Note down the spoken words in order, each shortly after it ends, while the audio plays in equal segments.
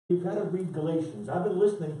You've got to read Galatians. I've been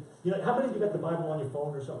listening. You know, how many of you got the Bible on your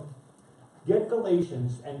phone or something? Get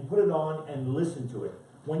Galatians and put it on and listen to it.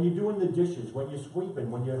 When you're doing the dishes, when you're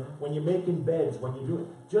sweeping, when you're making beds, when you do it,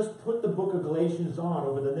 just put the book of Galatians on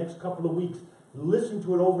over the next couple of weeks. Listen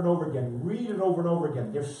to it over and over again. Read it over and over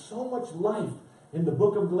again. There's so much life in the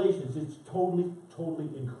book of Galatians. It's totally, totally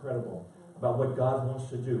incredible about what God wants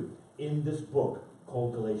to do in this book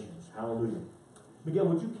called Galatians. Hallelujah. Miguel,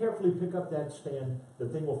 would you carefully pick up that stand? The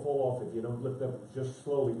thing will fall off if you don't lift up just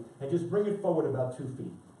slowly. And just bring it forward about 2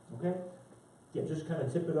 feet. Okay? Yeah, just kind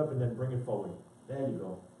of tip it up and then bring it forward. There you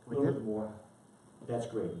go. A little bit more. That's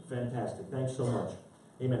great. Fantastic. Thanks so much.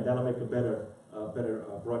 Amen. That'll make a better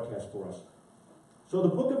broadcast for us. So the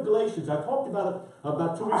book of Galatians, I talked about it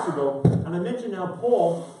about 2 weeks ago, and I mentioned how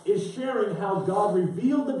Paul is sharing how God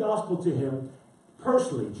revealed the gospel to him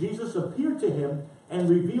personally. Jesus appeared to him and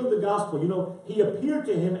revealed the gospel. You know, he appeared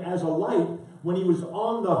to him as a light when he was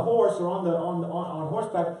on the horse or on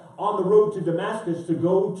horseback on the road to Damascus to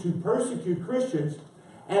go to persecute Christians.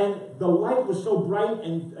 And the light was so bright,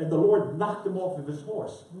 and the Lord knocked him off of his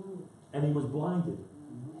horse. And he was blinded.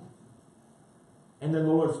 And then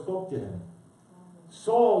the Lord spoke to him.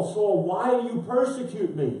 Saul, Saul, why do you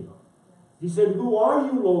persecute me? He said, who are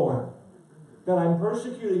you, Lord, that I'm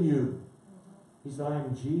persecuting you? He said, I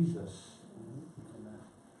am Jesus.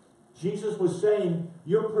 Jesus was saying,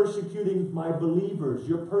 you're persecuting my believers.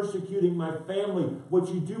 You're persecuting my family. What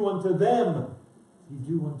you do unto them, you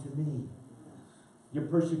do unto me. You're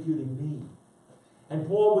persecuting me. And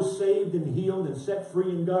Paul was saved and healed and set free,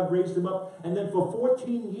 and God raised him up. And then for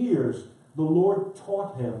 14 years, the Lord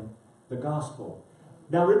taught him the gospel.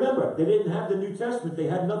 Now remember, they didn't have the New Testament. They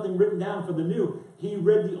had nothing written down for the New. He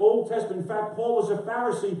read the Old Testament. In fact, Paul was a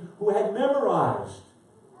Pharisee who had memorized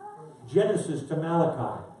Genesis to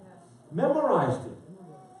Malachi. Memorized it.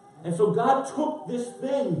 And so God took this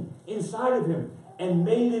thing inside of him and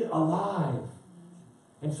made it alive.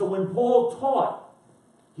 And so when Paul taught,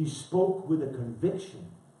 he spoke with a conviction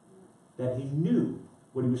that he knew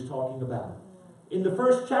what he was talking about. In the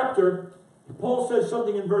first chapter, Paul says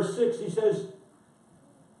something in verse 6. He says,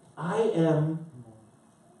 I am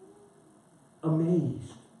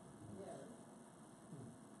amazed.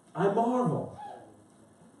 I marvel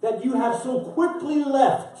that you have so quickly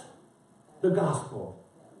left the gospel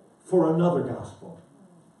for another gospel.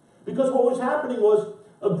 Because what was happening was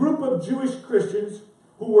a group of Jewish Christians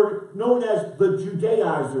who were known as the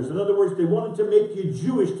Judaizers. In other words, they wanted to make you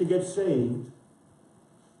Jewish to get saved.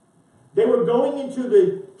 They were going into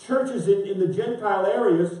the churches in the Gentile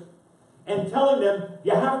areas and telling them,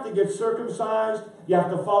 you have to get circumcised, you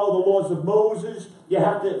have to follow the laws of Moses, you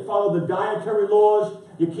have to follow the dietary laws,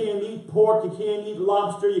 you can't eat pork, you can't eat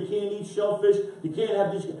lobster, you can't eat shellfish, you can't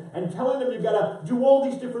have this, and telling them you've got to do all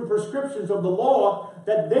these different prescriptions of the law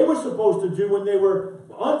that they were supposed to do when they were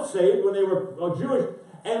unsaved, when they were Jewish,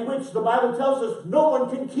 and which the Bible tells us no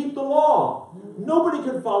one can keep the law. Nobody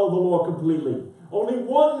can follow the law completely. Only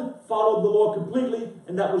one followed the law completely,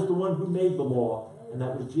 and that was the one who made the law, and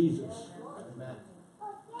that was Jesus. Amen.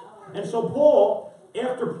 And so Paul,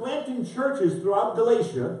 after planting churches throughout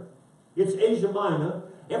Galatia, it's Asia Minor,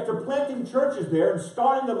 after planting churches there and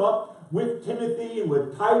starting them up with Timothy and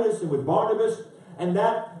with Titus and with Barnabas, and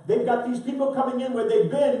that they've got these people coming in where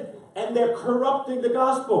they've been, and they're corrupting the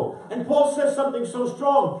gospel. And Paul says something so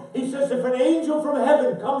strong. He says, if an angel from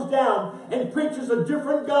heaven comes down and preaches a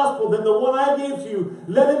different gospel than the one I gave to you,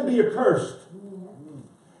 let him be accursed.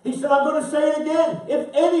 He said, I'm going to say it again. If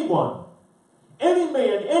anyone, any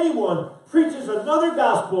man, anyone preaches another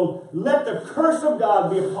gospel, let the curse of God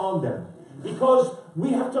be upon them. Because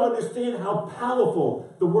we have to understand how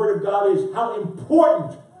powerful the Word of God is, how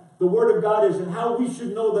important the Word of God is, and how we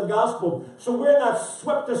should know the gospel. So we're not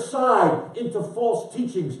swept aside into false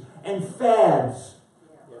teachings and fads.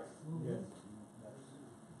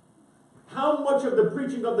 How much of the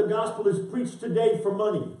preaching of the gospel is preached today for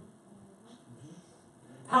money?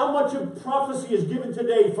 How much of prophecy is given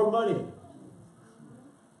today for money?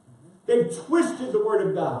 They've twisted the Word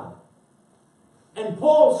of God. And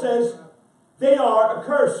Paul says they are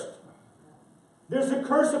accursed. There's a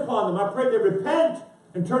curse upon them. I pray they repent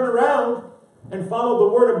and turn around and follow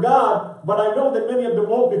the Word of God, but I know that many of them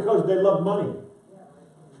won't because they love money.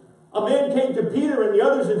 A man came to Peter and the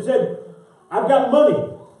others and said, I've got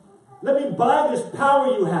money. Let me buy this power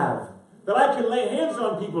you have, that I can lay hands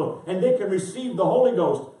on people and they can receive the Holy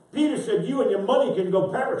Ghost. Peter said, you and your money can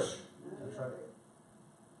go perish. That's right.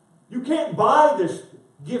 You can't buy this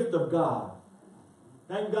gift of God.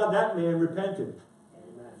 Thank God that man repented.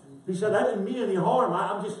 He said, I didn't mean any harm.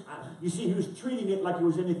 You see, he was treating it like it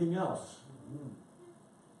was anything else.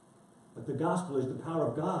 But the gospel is the power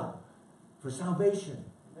of God for salvation,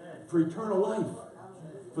 for eternal life,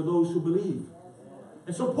 for those who believe.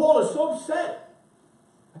 And so Paul is so upset.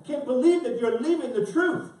 I can't believe that you're leaving the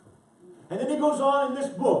truth. And then he goes on in this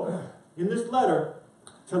book, in this letter,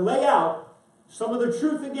 to lay out some of the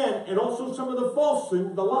truth again, and also some of the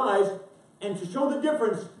falsehood, the lies, and to show the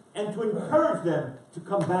difference, and to encourage them to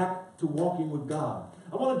come back to walking with God.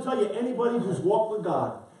 I want to tell you, anybody who's walked with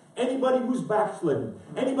God, anybody who's backslidden,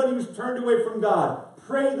 anybody who's turned away from God,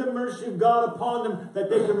 pray the mercy of God upon them that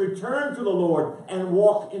they can return to the Lord and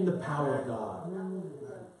walk in the power of God.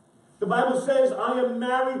 The Bible says, I am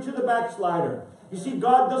married to the backslider. You see,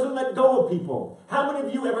 God doesn't let go of people. How many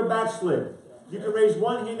of you ever backslid? You can raise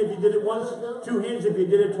one hand if you did it once, two hands if you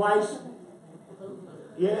did it twice.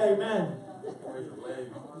 Yeah, amen.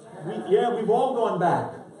 We've all gone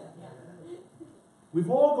back. We've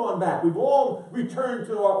all gone back. We've all returned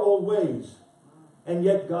to our old ways. And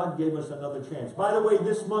yet God gave us another chance. By the way,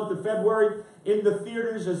 this month of February, in the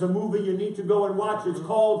theaters, is a movie you need to go and watch. It's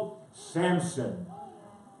called Samson.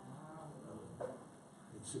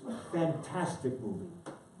 It's a fantastic movie.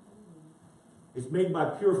 It's made by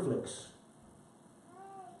Pureflix.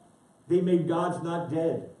 They made God's Not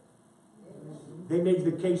Dead. They made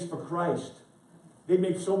The Case for Christ. They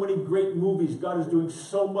make so many great movies. God is doing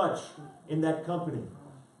so much in that company.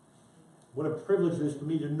 What a privilege it is for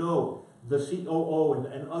me to know the COO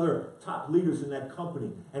and other top leaders in that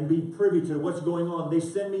company and be privy to what's going on. They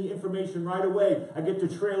send me information right away. I get the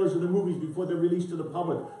trailers of the movies before they're released to the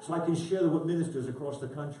public so I can share them with ministers across the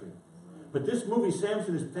country. But this movie,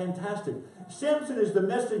 Samson, is fantastic. Samson is the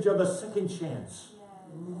message of a second chance.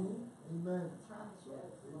 Amen.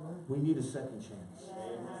 We need a second chance.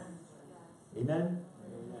 Amen?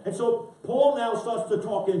 And so Paul now starts to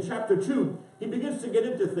talk in chapter 2. He begins to get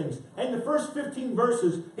into things. And the first 15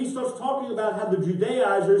 verses, he starts talking about how the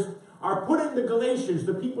Judaizers are putting the Galatians,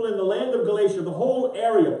 the people in the land of Galatia, the whole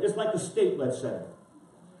area, it's like a state, let's say.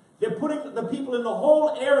 They're putting the people in the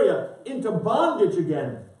whole area into bondage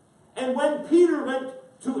again. And when Peter went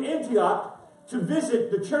to Antioch to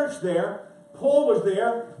visit the church there, Paul was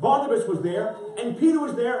there, Barnabas was there, and Peter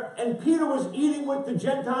was there, and Peter was eating with the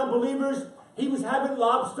Gentile believers. He was having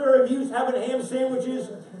lobster, and he was having ham sandwiches.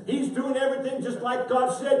 He's doing everything just like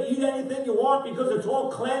God said, eat anything you want because it's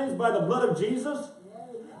all cleansed by the blood of Jesus.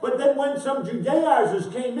 But then when some Judaizers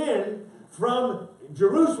came in from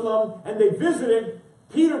Jerusalem and they visited,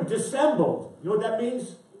 Peter dissembled. You know what that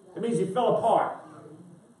means? It means he fell apart.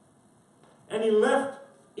 And he left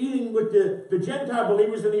eating with the Gentile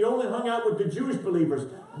believers, and he only hung out with the Jewish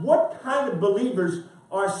believers. What kind of believers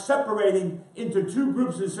are separating into two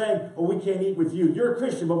groups and saying, oh, we can't eat with you. You're a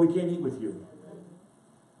Christian, but we can't eat with you.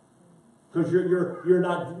 Because you're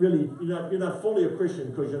not fully a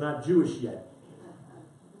Christian because you're not Jewish yet.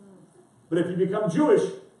 But if you become Jewish,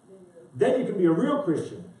 then you can be a real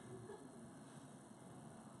Christian.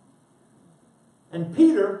 And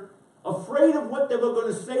Peter, afraid of what they were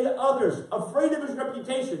going to say to others, afraid of his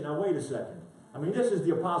reputation. Now, wait a second. I mean, this is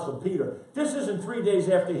the Apostle Peter. This isn't 3 days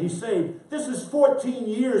after he's saved. This is 14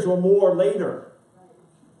 years or more later.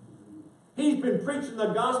 He's been preaching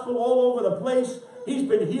the gospel all over the place. He's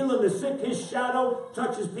been healing the sick. His shadow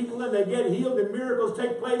touches people and they get healed and miracles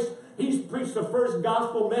take place. He's preached the first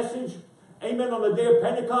gospel message. Amen. On the day of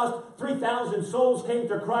Pentecost, 3,000 souls came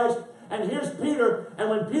to Christ. And here's Peter, and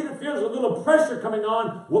when Peter feels a little pressure coming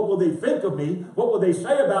on, what will they think of me? What will they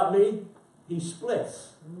say about me? He splits.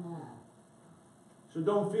 So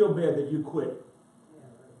don't feel bad that you quit.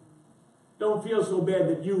 Don't feel so bad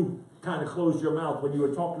that you kind of closed your mouth when you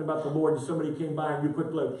were talking about the Lord and somebody came by and you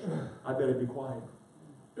quit like, I better be quiet.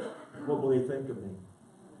 What will they think of me?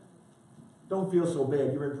 Don't feel so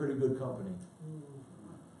bad. You're in pretty good company.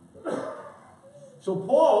 So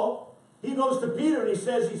Paul, he goes to Peter and he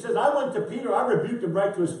says, I went to Peter, I rebuked him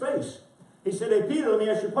right to his face. He said, hey, Peter, let me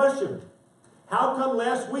ask you a question. How come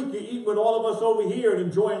last week you eat with all of us over here and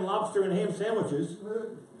enjoying lobster and ham sandwiches?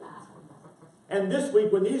 And this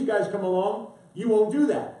week, when these guys come along, you won't do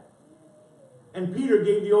that. And Peter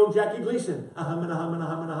gave the old Jackie Gleason,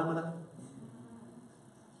 ahamana.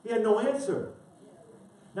 He had no answer.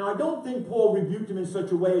 Now, I don't think Paul rebuked him in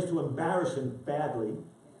such a way as to embarrass him badly.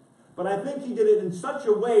 But I think he did it in such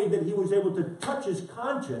a way that he was able to touch his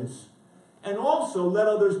conscience and also let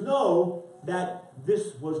others know that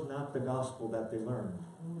this was not the gospel that they learned.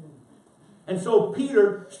 And so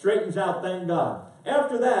Peter straightens out, thank God.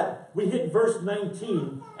 After that, we hit verse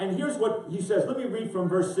 19. And here's what he says. Let me read from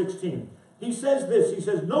verse 16. He says this. He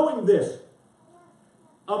says, knowing this,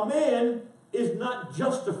 a man is not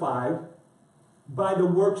justified by the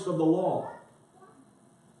works of the law,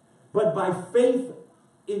 but by faith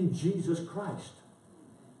in Jesus Christ.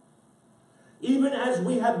 Even as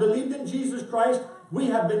we have believed in Jesus Christ, we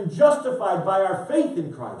have been justified by our faith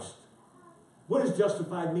in Christ. What does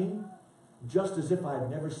justified mean? Just as if I had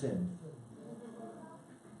never sinned.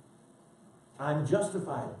 I'm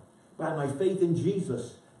justified by my faith in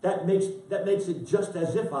Jesus. That makes it just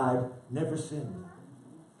as if I'd never sinned.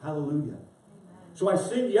 Hallelujah. So I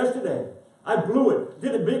sinned yesterday. I blew it.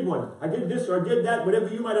 Did a big one. I did this or I did that, whatever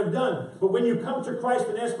you might have done. But when you come to Christ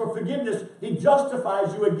and ask for forgiveness, He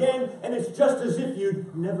justifies you again, and it's just as if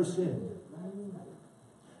you'd never sinned.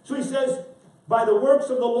 So He says, by the works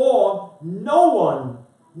of the law, no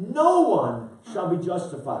one shall be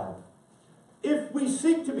justified. If we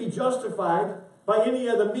seek to be justified by any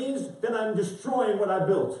other means, then I'm destroying what I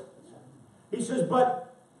built. He says,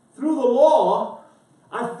 but through the law,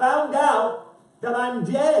 I found out that I'm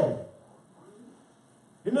dead.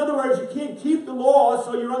 In other words, you can't keep the law,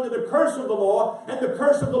 so you're under the curse of the law, and the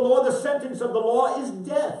curse of the law, the sentence of the law is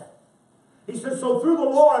death. He says, so through the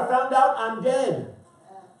law I found out I'm dead.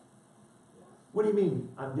 What do you mean,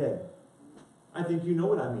 I'm dead? I think you know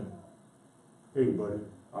what I mean. Hey, buddy,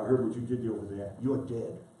 I heard what you did over there. You're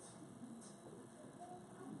dead.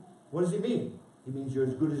 What does he mean? He means you're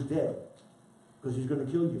as good as dead, because He's going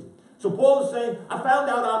to kill you. So Paul is saying, I found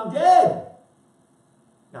out I'm dead.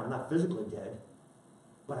 Now, I'm not physically dead,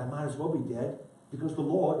 but I might as well be dead, because the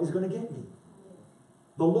law is going to get me.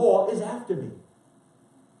 The law is after me.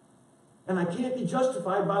 And I can't be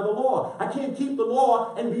justified by the law. I can't keep the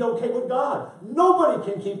law and be okay with God. Nobody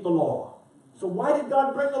can keep the law. So why did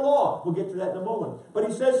God bring the law? We'll get to that in a moment. But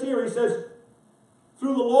He says here, He says,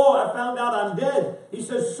 through the law I found out I'm dead. He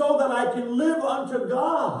says, so that I can live unto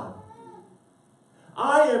God.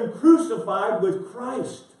 I am crucified with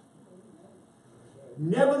Christ.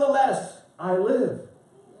 Nevertheless, I live.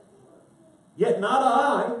 Yet not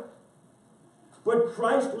I, but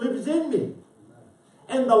Christ lives in me.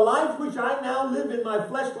 And the life which I now live in my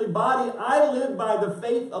fleshly body, I live by the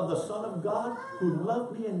faith of the Son of God who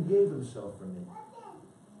loved me and gave Himself for me.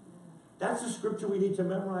 That's the scripture we need to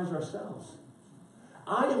memorize ourselves.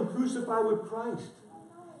 I am crucified with Christ.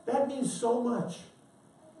 That means so much.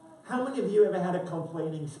 How many of you ever had a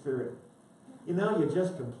complaining spirit? You know, you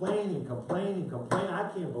just complain and complain and complain. I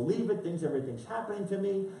can't believe it. Everything's happening to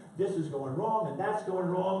me. This is going wrong and that's going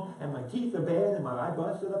wrong. And my teeth are bad and I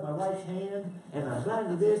busted up my right hand. And I'm blind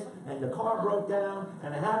to this. And the car broke down.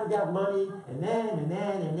 And I haven't got money. And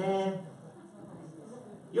then.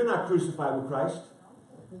 You're not crucified with Christ.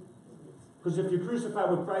 Because if you're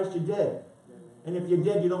crucified with Christ, you're dead. And if you're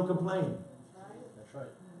dead, you don't complain. That's right.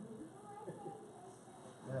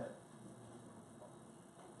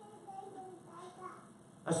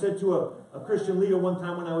 I said to a Christian leader one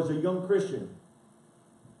time when I was a young Christian,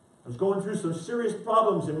 I was going through some serious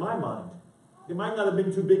problems in my mind. They might not have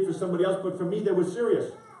been too big for somebody else, but for me they were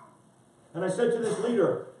serious. And I said to this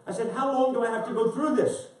leader, I said, how long do I have to go through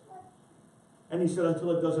this? And he said,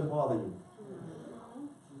 until it doesn't bother you.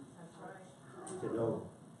 I said, no,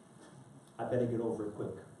 I better get over it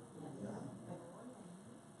quick.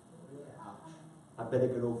 I better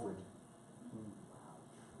get over it.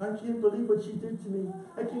 I can't believe what she did to me.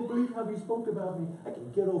 I can't believe how he spoke about me. I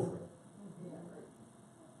can get over it.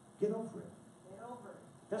 Get over it.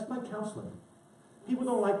 That's my counseling. People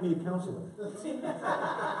don't like me to counsel them.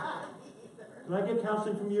 Can I get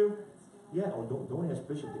counseling from you? Yeah. Oh, don't ask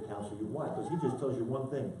Bishop to counsel you. Why? Because he just tells you one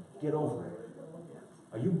thing. Get over it.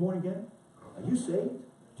 Are you born again? Are you saved?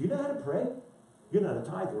 Do you know how to pray? You're not a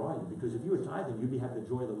tither, are you? Because if you were tithing, you'd have the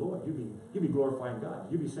joy of the Lord. You'd be glorifying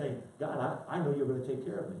God. You'd be saying, God, I know you're going to take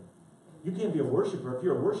care of me. You can't be a worshiper. If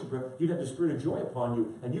you're a worshiper, you'd have the spirit of joy upon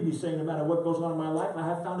you. And you'd be saying, no matter what goes on in my life, I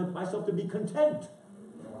have found myself to be content.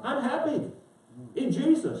 I'm happy in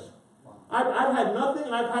Jesus. I've had nothing,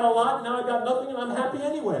 and I've had a lot, and now I've got nothing, and I'm happy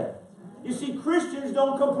anyway. You see, Christians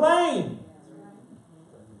don't complain.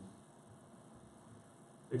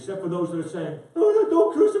 Except for those that are saying, no,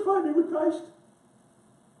 don't crucify me with Christ.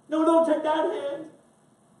 No, don't take that hand.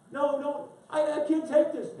 No, I can't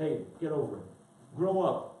take this. Hey, get over it. Grow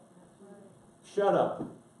up. Shut up.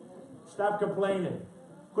 Stop complaining.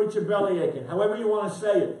 Quit your belly aching. However you want to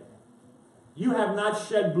say it. You have not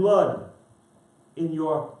shed blood in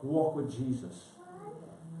your walk with Jesus.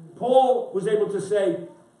 Paul was able to say,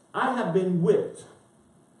 I have been whipped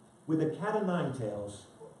with a cat o' nine tails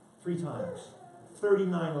 3 times.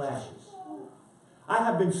 39 lashes. I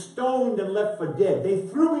have been stoned and left for dead. They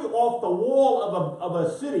threw me off the wall of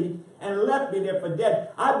a city and left me there for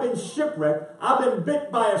dead. I've been shipwrecked. I've been bit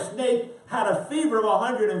by a snake, had a fever of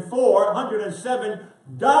 104, 107,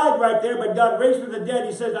 died right there, but God raised from the dead.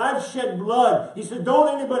 He says, I've shed blood. He said,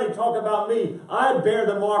 don't anybody talk about me. I bear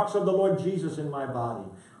the marks of the Lord Jesus in my body.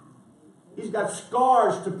 He's got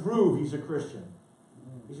scars to prove he's a Christian.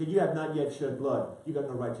 He said, you have not yet shed blood. You got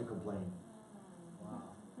no right to complain. Wow.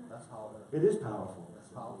 That's powerful. It is powerful. That's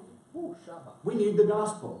powerful. Ooh, we need the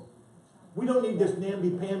gospel. We don't need this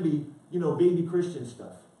namby-pamby, baby Christian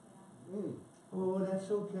stuff. Oh, that's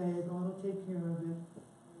okay. God will take care of it.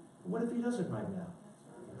 What if he doesn't right now?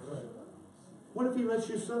 What if he lets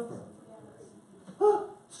you suffer? Huh?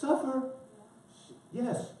 Suffer?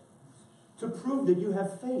 Yes. To prove that you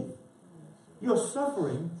have faith. Your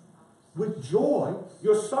suffering with joy,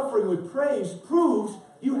 your suffering with praise proves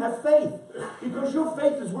you have faith. Because your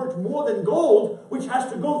faith is worth more than gold, which has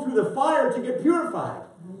to go through the fire to get purified.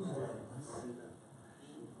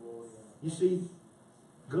 You see,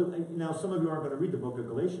 now some of you aren't going to read the book of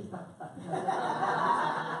Galatians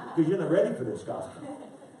because you're not ready for this gospel.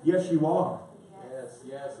 Yes, you are.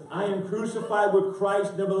 Yes. I am crucified with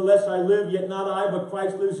Christ, nevertheless I live, yet not I, but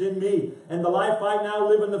Christ lives in me. And the life I now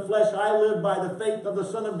live in the flesh, I live by the faith of the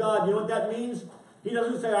Son of God. You know what that means? He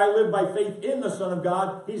doesn't say I live by faith in the Son of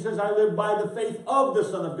God. He says I live by the faith of the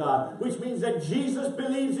Son of God, which means that Jesus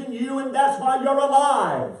believes in you, and that's why you're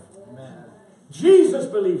alive. Amen. Jesus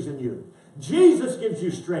believes in you. Jesus gives you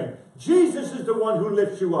strength. Jesus is the one who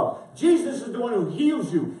lifts you up. Jesus is the one who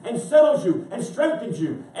heals you and settles you and strengthens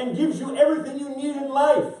you and gives you everything you need in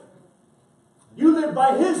life. You live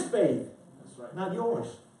by his faith, that's right, not yours.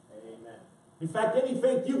 Amen. In fact, any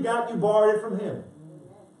faith you got, you borrowed it from him.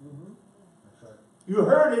 Mm-hmm. That's right. You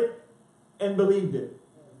heard it and believed it.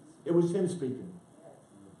 It was him speaking.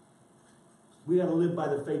 We got to live by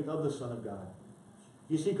the faith of the Son of God.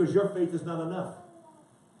 You see, because your faith is not enough.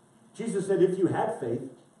 Jesus said, if you had faith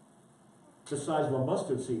the size of a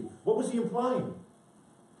mustard seed, what was he implying?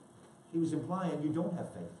 He was implying you don't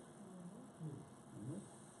have faith.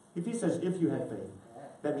 If he says, if you had faith,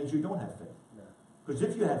 that means you don't have faith. Because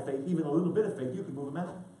if you had faith, even a little bit of faith, you could move a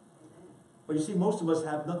mountain. But you see, most of us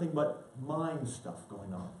have nothing but mind stuff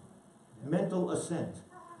going on. Mental assent.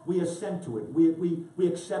 We assent to it. We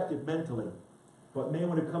accept it mentally. But man,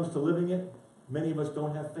 when it comes to living it, many of us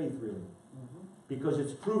don't have faith really. Because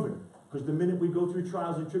it's proven. Because the minute we go through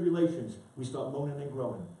trials and tribulations, we start moaning and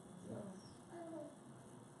groaning.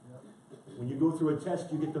 When you go through a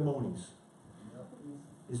test, you get the moanies.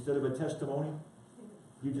 Instead of a testimony,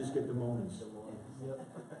 you just get the moanies.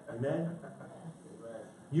 Amen?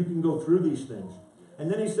 You can go through these things.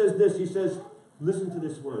 And then he says this, he says, listen to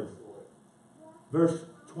this word. Verse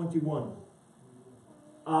 21.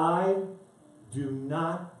 I do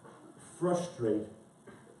not frustrate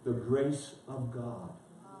the grace of God.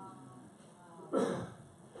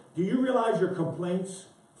 Do you realize your complaints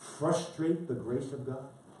frustrate the grace of God?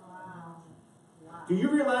 Do you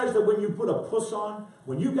realize that when you put a puss on,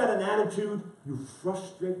 when you got an attitude, you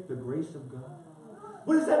frustrate the grace of God?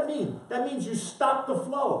 What does that mean? That means you stop the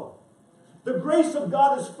flow. The grace of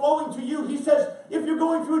God is flowing to you. He says, if you're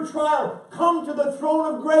going through a trial, come to the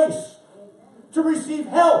throne of grace to receive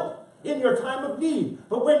help in your time of need.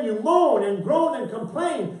 But when you moan and groan and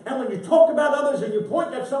complain, and when you talk about others and you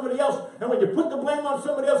point at somebody else, and when you put the blame on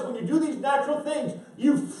somebody else, when you do these natural things,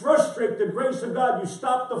 you frustrate the grace of God. You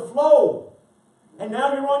stop the flow. And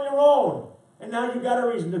now you're on your own. And now you've got a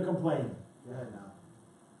reason to complain.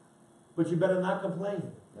 But you better not complain.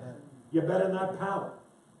 You better not pout.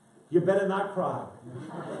 You better not cry.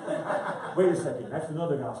 Wait a second. That's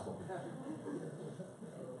another gospel.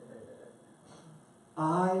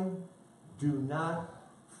 I do not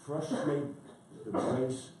frustrate the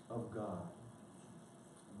grace of God.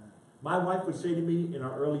 My wife would say to me in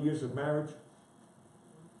our early years of marriage,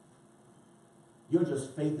 you're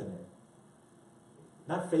just faith in it.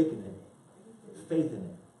 Not faking it. Faith in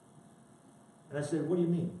it. And I said, what do you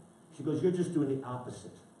mean? She goes, you're just doing the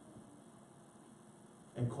opposite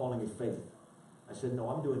and calling it faith. I said, no,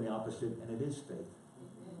 I'm doing the opposite, and it is faith.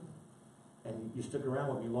 And you stick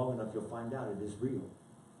around with me long enough, you'll find out it is real.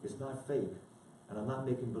 It's not fake. And I'm not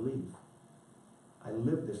making believe. I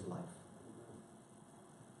live this life.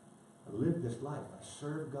 I live this life. I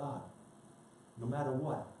serve God. No matter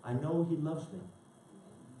what. I know he loves me.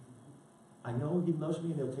 I know he loves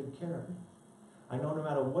me and he'll take care of me. I know no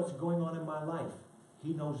matter what's going on in my life,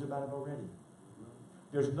 he knows about it already.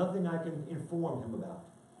 There's nothing I can inform him about.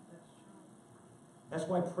 That's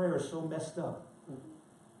why prayer is so messed up.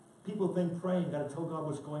 People think praying, got to tell God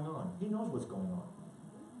what's going on. He knows what's going on.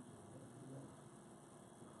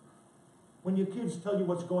 When your kids tell you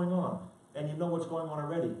what's going on, and you know what's going on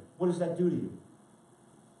already, what does that do to you?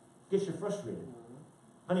 Gets you frustrated.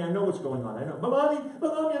 Honey, I know what's going on. I know. But mommy,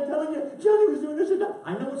 I'm telling you, Johnny was doing this and that.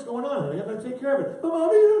 I know what's going on, honey. I'm going to take care of it. But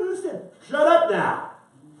mommy, you don't understand. Shut up now.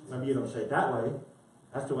 Maybe you don't say it that way.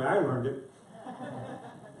 That's the way I learned it.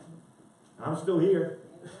 I'm still here.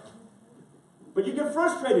 But you get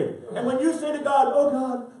frustrated. And when you say to God, oh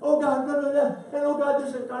God, blah, blah, blah, and oh God,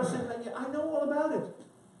 this and God said, I know all about it.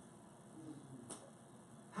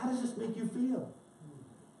 How does this make you feel?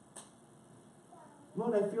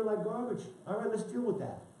 Lord, I feel like garbage. All right, let's deal with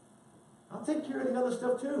that. I'll take care of the other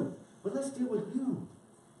stuff too. But let's deal with you.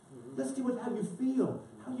 Let's deal with how you feel,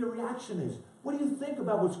 how your reaction is. What do you think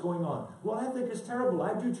about what's going on? Well, I think it's terrible.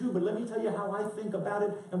 I do too, but let me tell you how I think about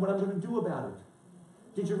it and what I'm going to do about it.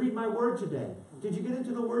 Did you read my word today? Did you get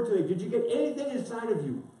into the word today? Did you get anything inside of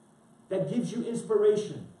you that gives you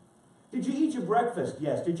inspiration? Did you eat your breakfast?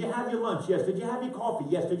 Yes. Did you have your lunch? Yes. Did you have your coffee?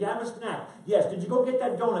 Yes. Did you have a snack? Yes. Did you go get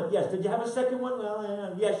that donut? Yes. Did you have a second one?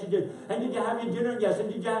 Well, yes, you did. And did you have your dinner? Yes.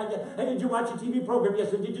 And did you watch a TV program?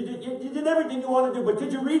 Yes. And you did everything you want to do, but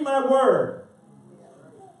did you read my word?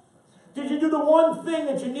 Did you do the one thing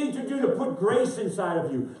that you need to do to put grace inside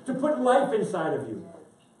of you, to put life inside of you?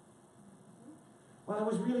 Well, I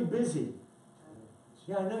was really busy.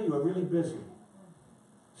 Yeah, I know you were really busy.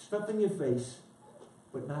 Stuff in your face,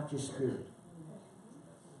 but not your spirit.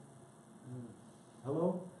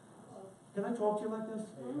 Hello? Can I talk to you like this?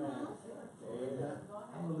 Amen. Amen.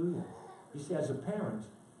 Hallelujah. You see, as a parent,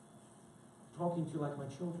 I'm talking to you like my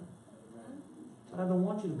children. But I don't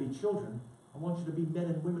want you to be children. I want you to be men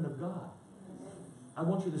and women of God. I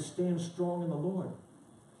want you to stand strong in the Lord.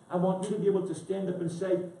 I want you to be able to stand up and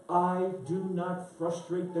say, I do not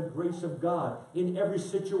frustrate the grace of God. In every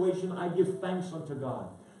situation, I give thanks unto God.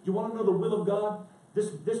 You want to know the will of God?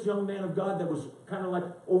 This young man of God that was kind of like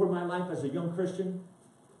over my life as a young Christian,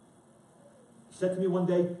 said to me one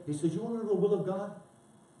day, he says, you want to know the will of God?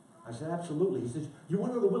 I said, absolutely. He says, you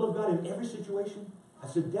want to know the will of God in every situation? I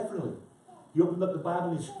said, definitely. He opened up the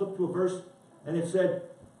Bible and he flipped to a verse, and it said,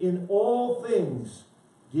 in all things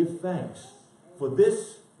give thanks, for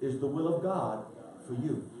this is the will of God for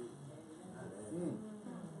you.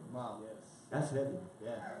 Wow. That's heavy.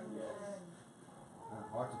 Yeah.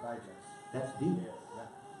 Hard to digest. That's deep.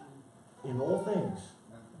 In all things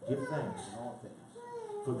give thanks, In all things.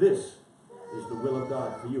 for this is the will of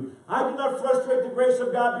God for you. I do not frustrate the grace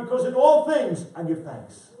of God, because in all things I give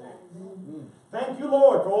thanks. Thank you,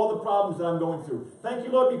 Lord, for all the problems that I'm going through. Thank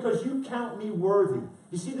you, Lord, because you count me worthy.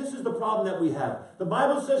 You see, this is the problem that we have. The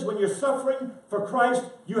Bible says when you're suffering for Christ,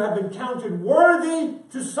 you have been counted worthy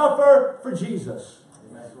to suffer for Jesus.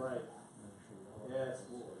 That's right. Yes.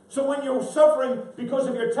 So when you're suffering because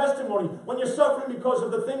of your testimony, when you're suffering because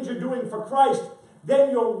of the things you're doing for Christ,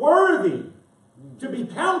 then you're worthy to be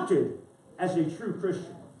counted as a true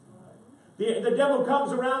Christian. The devil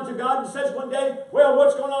comes around to God and says one day, well,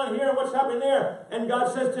 what's going on here and what's happening there? And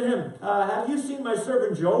God says to him, have you seen my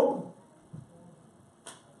servant Job?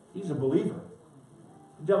 He's a believer.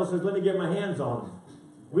 The devil says, let me get my hands on him.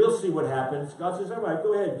 We'll see what happens. God says, all right,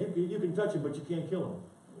 go ahead. You can touch him, but you can't kill him.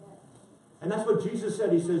 And that's what Jesus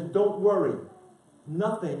said. He says, don't worry.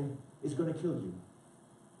 Nothing is going to kill you.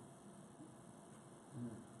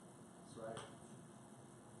 That's right.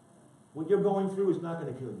 What you're going through is not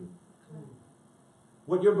going to kill you.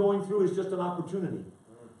 What you're going through is just an opportunity.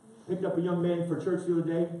 Picked up a young man for church the other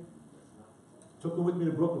day. Took him with me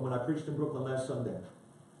to Brooklyn when I preached in Brooklyn last Sunday.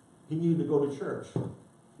 He needed to go to church.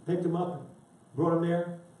 Picked him up, brought him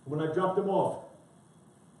there. When I dropped him off,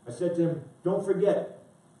 I said to him, don't forget,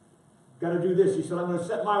 got to do this. He said, I'm going to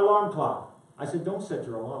set my alarm clock. I said, don't set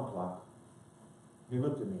your alarm clock. He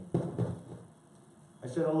looked at me. I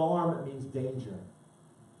said, alarm means danger.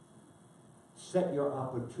 Set your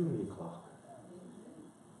opportunity clock.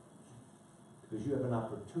 Because you have an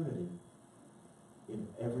opportunity in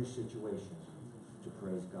every situation to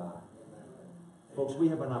praise God. Folks, we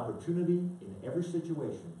have an opportunity in every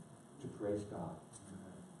situation to praise God.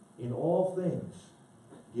 In all things,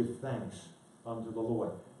 give thanks unto the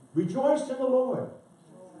Lord. Rejoice in the Lord.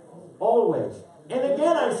 Always. And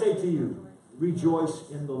again I say to you, rejoice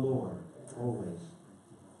in the Lord. Always.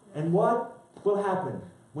 And what will happen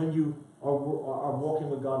when you are walking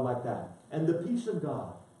with God like that? And the peace of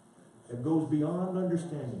God that goes beyond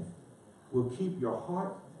understanding will keep your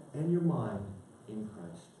heart and your mind in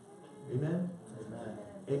Christ. Amen? Amen.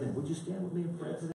 Amen. Would you stand with me and pray today?